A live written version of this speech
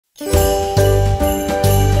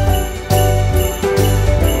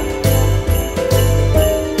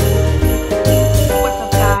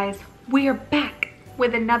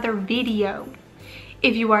another video.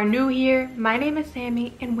 If you are new here, my name is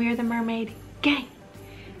Sammy and we're the Mermaid Gang.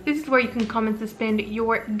 This is where you can come and suspend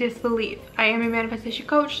your disbelief. I am a manifestation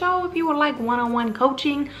coach, so if you would like one-on-one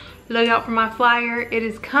coaching, look out for my flyer. It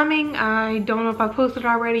is coming. I don't know if I posted it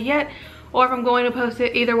already yet or if I'm going to post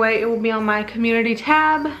it. Either way, it will be on my community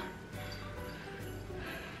tab.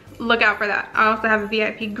 Look out for that. I also have a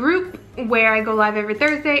VIP group where I go live every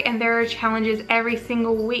Thursday and there are challenges every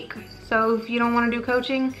single week. So if you don't want to do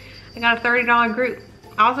coaching, I got a $30 group.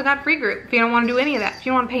 I also got a free group if you don't want to do any of that. If you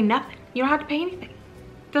don't want to pay nothing, you don't have to pay anything.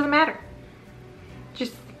 It doesn't matter.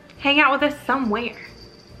 Just hang out with us somewhere.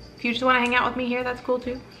 If you just want to hang out with me here, that's cool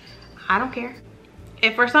too. I don't care.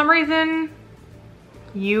 If for some reason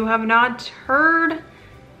you have not heard,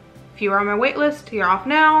 if you are on my wait list, you're off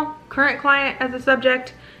now. Current client as a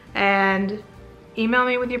subject, and email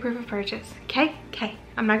me with your proof of purchase. Okay?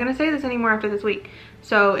 I'm not gonna say this anymore after this week.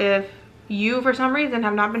 So if you for some reason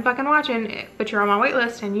have not been fucking watching, but you're on my wait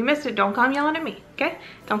list and you missed it, don't come yelling at me, okay?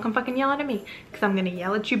 Don't come fucking yelling at me, because I'm gonna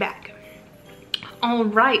yell at you back. All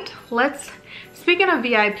right, speaking of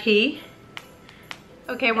VIP,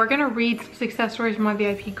 okay, we're gonna read some success stories from my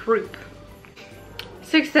VIP group.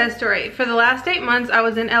 Success story. For the last 8 months, I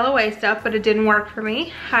was in LOA stuff, but it didn't work for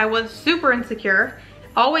me. I was super insecure,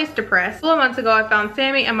 always depressed. A couple of months ago, I found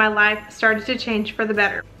Sammy and my life started to change for the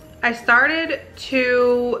better. I started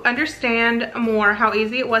to understand more how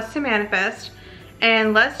easy it was to manifest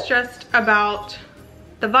and less stressed about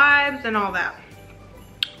the vibes and all that.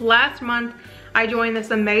 Last month, I joined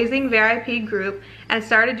this amazing VIP group and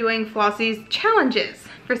started doing Flossie's challenges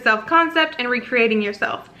for self-concept and recreating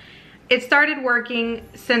yourself. It started working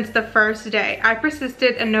since the first day. I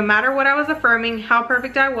persisted, and no matter what I was affirming how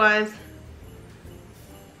perfect I was,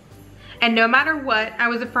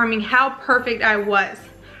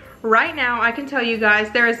 Right now, I can tell you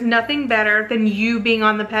guys, there is nothing better than you being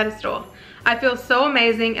on the pedestal. I feel so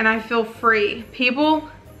amazing and I feel free. People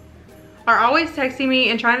are always texting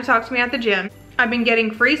me and trying to talk to me at the gym. I've been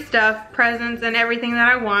getting free stuff, presents, and everything that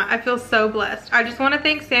I want. I feel so blessed. I just want to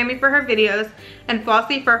thank Sammy for her videos and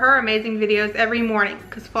Flossie for her amazing videos every morning,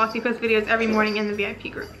 because Flossie posts videos every morning in the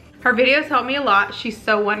VIP group. Her videos help me a lot. She's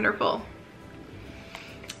so wonderful.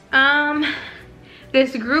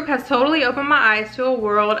 This group has totally opened my eyes to a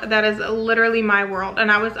world that is literally my world, and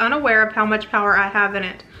I was unaware of how much power I have in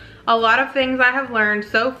it. A lot of things I have learned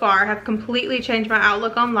so far have completely changed my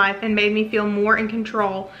outlook on life and made me feel more in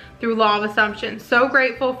control through law of assumption. So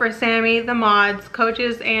grateful for Sammy, the mods,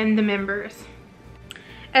 coaches, and the members.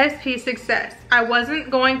 SP success. I wasn't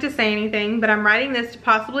going to say anything, but I'm writing this to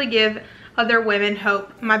possibly give other women hope.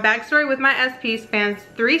 My backstory with my SP spans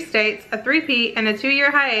 3 states, a 3P, and a 2-year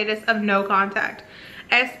hiatus of no contact.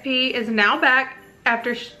 SP is now back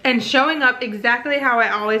after and showing up exactly how I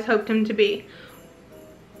always hoped him to be.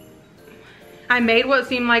 I made what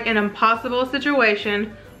seemed like an impossible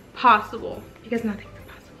situation possible, because nothing's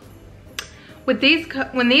impossible.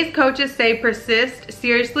 When these coaches say persist,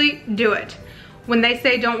 seriously, do it. When they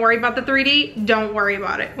say don't worry about the 3D, don't worry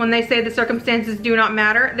about it. When they say the circumstances do not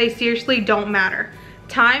matter, they seriously don't matter.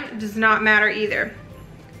 Time does not matter either.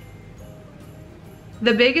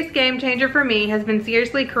 The biggest game changer for me has been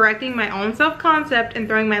seriously correcting my own self-concept and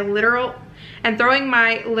throwing my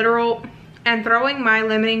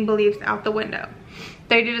limiting beliefs out the window.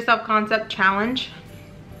 They did a self-concept challenge.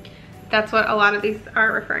 That's what a lot of these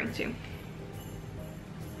are referring to.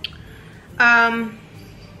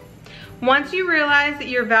 Once you realize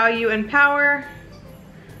your value and power,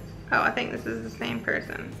 oh, I think this is the same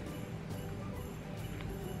person.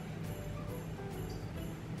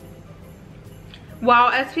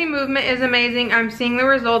 While SP movement is amazing, I'm seeing the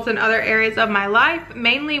results in other areas of my life,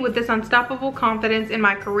 mainly with this unstoppable confidence in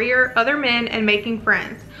my career, other men, and making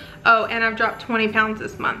friends. Oh, and I've dropped 20 pounds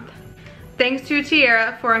this month. Thanks to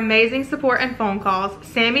Tiara for amazing support and phone calls,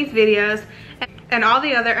 Sammy's videos, and all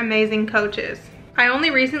the other amazing coaches. I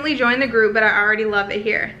only recently joined the group, but I already love it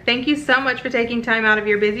here. Thank you so much for taking time out of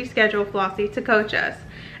your busy schedule, Flossie, to coach us.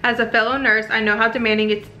 As a fellow nurse, I know how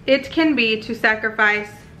demanding it can be to sacrifice.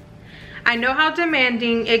 I know how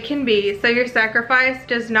demanding it can be, so your sacrifice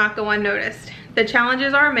does not go unnoticed. The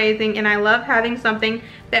challenges are amazing, and I love having something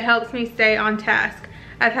that helps me stay on task.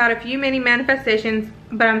 I've had a few mini manifestations,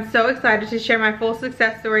 but I'm so excited to share my full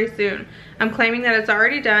success story soon. I'm claiming that it's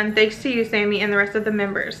already done, thanks to you, Sammy, and the rest of the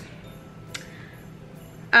members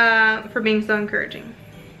for being so encouraging.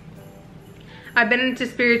 I've been into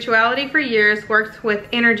spirituality for years, worked with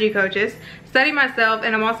energy coaches, studied myself,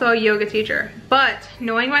 and I'm also a yoga teacher. But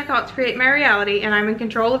knowing my thoughts create my reality and I'm in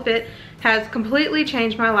control of it has completely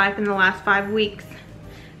changed my life in the last 5 weeks.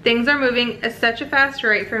 Things are moving at such a fast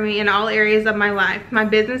rate for me in all areas of my life. My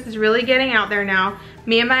business is really getting out there now.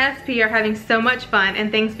 Me and my SP are having so much fun and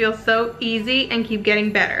things feel so easy and keep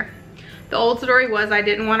getting better. The old story was I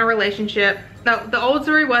didn't want a relationship. No, the old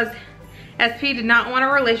story was SP did not want a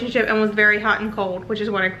relationship and was very hot and cold, which is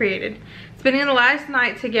what I created. Spending the last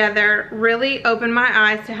night together really opened my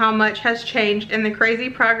eyes to how much has changed and the crazy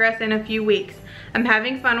progress in a few weeks. I'm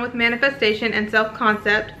having fun with manifestation, and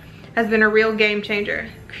self-concept has been a real game changer.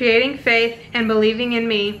 Creating faith and believing in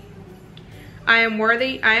me. I am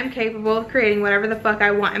worthy, I am capable of creating whatever the fuck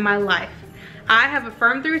I want in my life. I have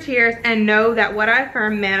affirmed through tears and know that what I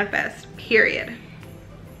affirm manifests, period.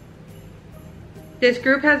 This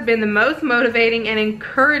group has been the most motivating and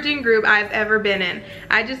encouraging group I've ever been in.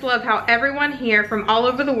 I just love how everyone here from all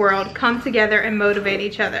over the world come together and motivate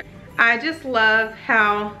each other. I just love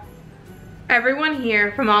how everyone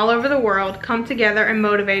here from all over the world come together and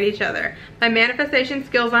motivate each other. My manifestation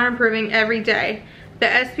skills are improving every day.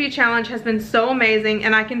 The SP challenge has been so amazing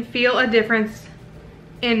and I can feel a difference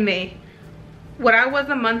in me. What I was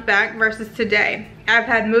a month back versus today. I've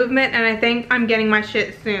had movement and I think I'm getting my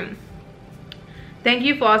shit soon. Thank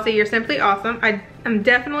you, Flossie, you're simply awesome. I'm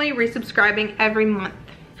definitely resubscribing every month.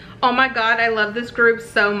 Oh my God, I love this group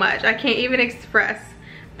so much. I can't even express.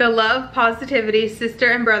 The love, positivity,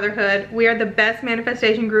 sister and brotherhood. We are the best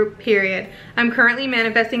manifestation group, period. I'm currently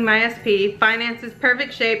manifesting my SP, finances,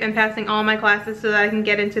 perfect shape, and passing all my classes so that I can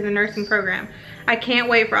get into the nursing program. I can't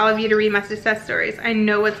wait for all of you to read my success stories. I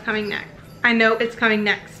know what's coming next. I know it's coming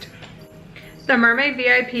next. The Mermaid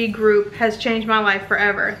VIP group has changed my life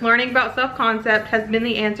forever. Learning about self-concept has been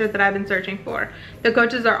the answer that I've been searching for. The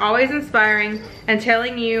coaches are always inspiring and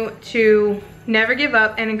telling you to never give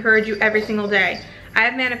up and encourage you every single day. I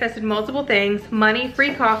have manifested multiple things, money,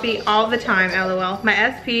 free coffee, all the time, LOL. My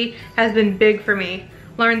SP has been big for me.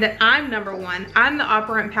 Learned that I'm number one. I'm the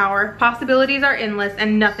operant power. Possibilities are endless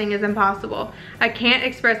and nothing is impossible. I can't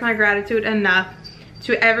express my gratitude enough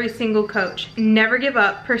to every single coach. Never give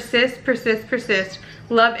up. Persist, persist, persist.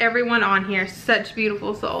 Love everyone on here. Such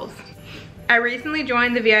beautiful souls. I recently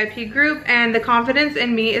joined the VIP group and the confidence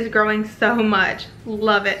in me is growing so much.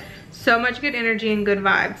 Love it. So much good energy and good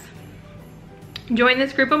vibes. Joined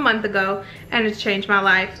this group a month ago and it's changed my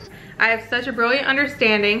life. I have such a brilliant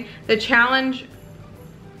understanding. The challenge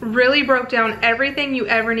really broke down everything you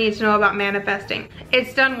ever need to know about manifesting.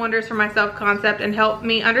 It's done wonders for my self-concept and helped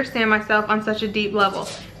me understand myself on such a deep level.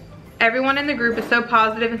 Everyone in the group is so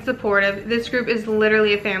positive and supportive. This group is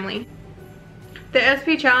literally a family. The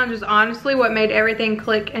SP challenge is honestly what made everything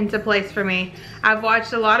click into place for me. I've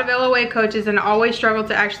watched a lot of LOA coaches and always struggled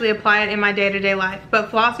to actually apply it in my day-to-day life.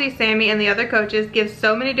 But Flossie, Sammy, and the other coaches give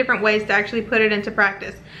so many different ways to actually put it into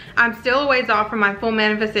practice. I'm still a ways off from my full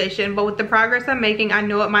manifestation, but with the progress I'm making, I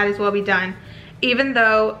know it might as well be done. Even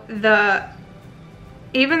though the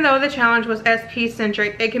challenge was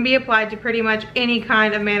SP-centric, it can be applied to pretty much any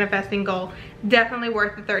kind of manifesting goal. Definitely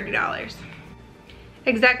worth the $30.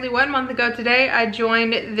 Exactly 1 month ago today, I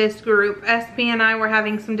joined this group. SP and I were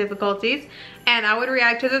having some difficulties, and I would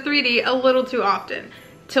react to the 3D a little too often,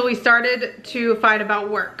 till we started to fight about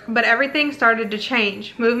work. But everything started to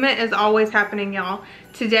change. Movement is always happening, y'all.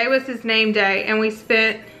 Today was his name day, and we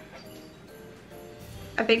spent,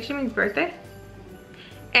 I think she means birthday,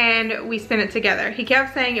 and we spent it together. He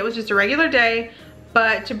kept saying it was just a regular day,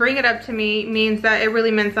 but to bring it up to me means that it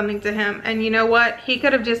really meant something to him. And you know what? He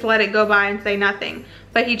could have just let it go by and say nothing.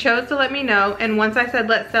 But he chose to let me know, and once I said,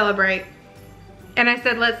 let's celebrate. And I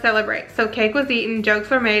said, let's celebrate. So cake was eaten, jokes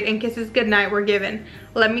were made, and kisses goodnight were given.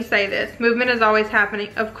 Let me say this, movement is always happening.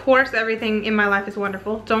 Of course, everything in my life is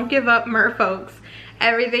wonderful. Don't give up, mer folks.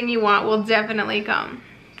 Everything you want will definitely come.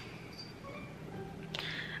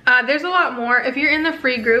 There's a lot more. If you're in the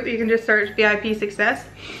free group, you can just search VIP Success.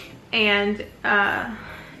 And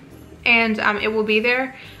it will be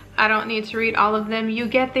there. I don't need to read all of them. You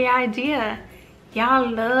get the idea. Y'all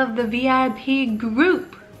love the VIP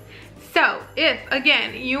group. So if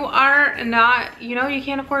again you are not, you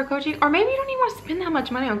can't afford coaching, or maybe you don't even want to spend that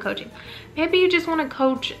much money on coaching, maybe you just want to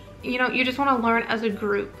coach, you just want to learn as a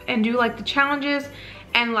group and do like the challenges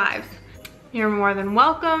and lives, you're more than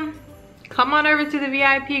welcome. Come on over to the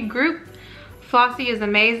VIP group. Flossie is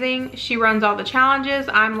amazing. She runs all the challenges.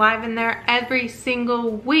 I'm live in there every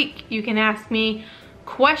single week. You can ask me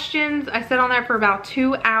questions. I sit on there for about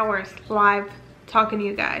 2 hours live talking to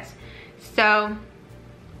you guys. So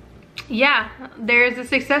yeah, there's the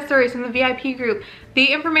success stories from the VIP group. The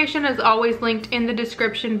information is always linked in the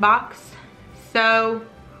description box. So,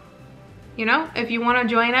 if you want to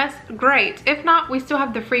join us, great. If not, we still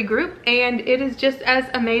have the free group and it is just as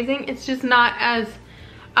amazing. It's just not as,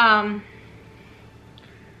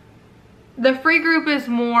 The free group is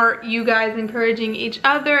more you guys encouraging each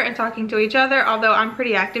other and talking to each other, although I'm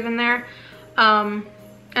pretty active in there. And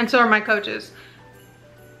so are my coaches.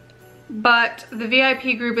 But the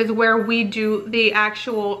VIP group is where we do the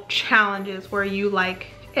actual challenges, where you like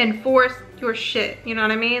enforce your shit, you know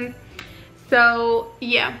what I mean? So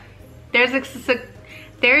yeah, there's the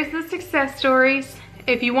success stories.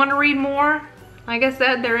 If you want to read more, like I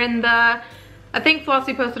said, they're in the, I think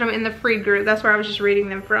Flossie posted them in the free group. That's where I was just reading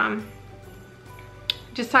them from.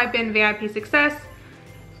 Just type in VIP success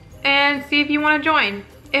and see if you want to join.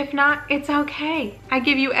 If not, it's okay. I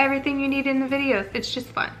give you everything you need in the videos. It's just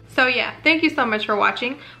fun. So yeah, thank you so much for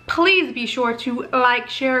watching. Please be sure to like,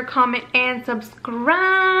 share, comment, and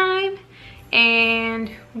subscribe.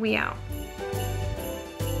 And we out.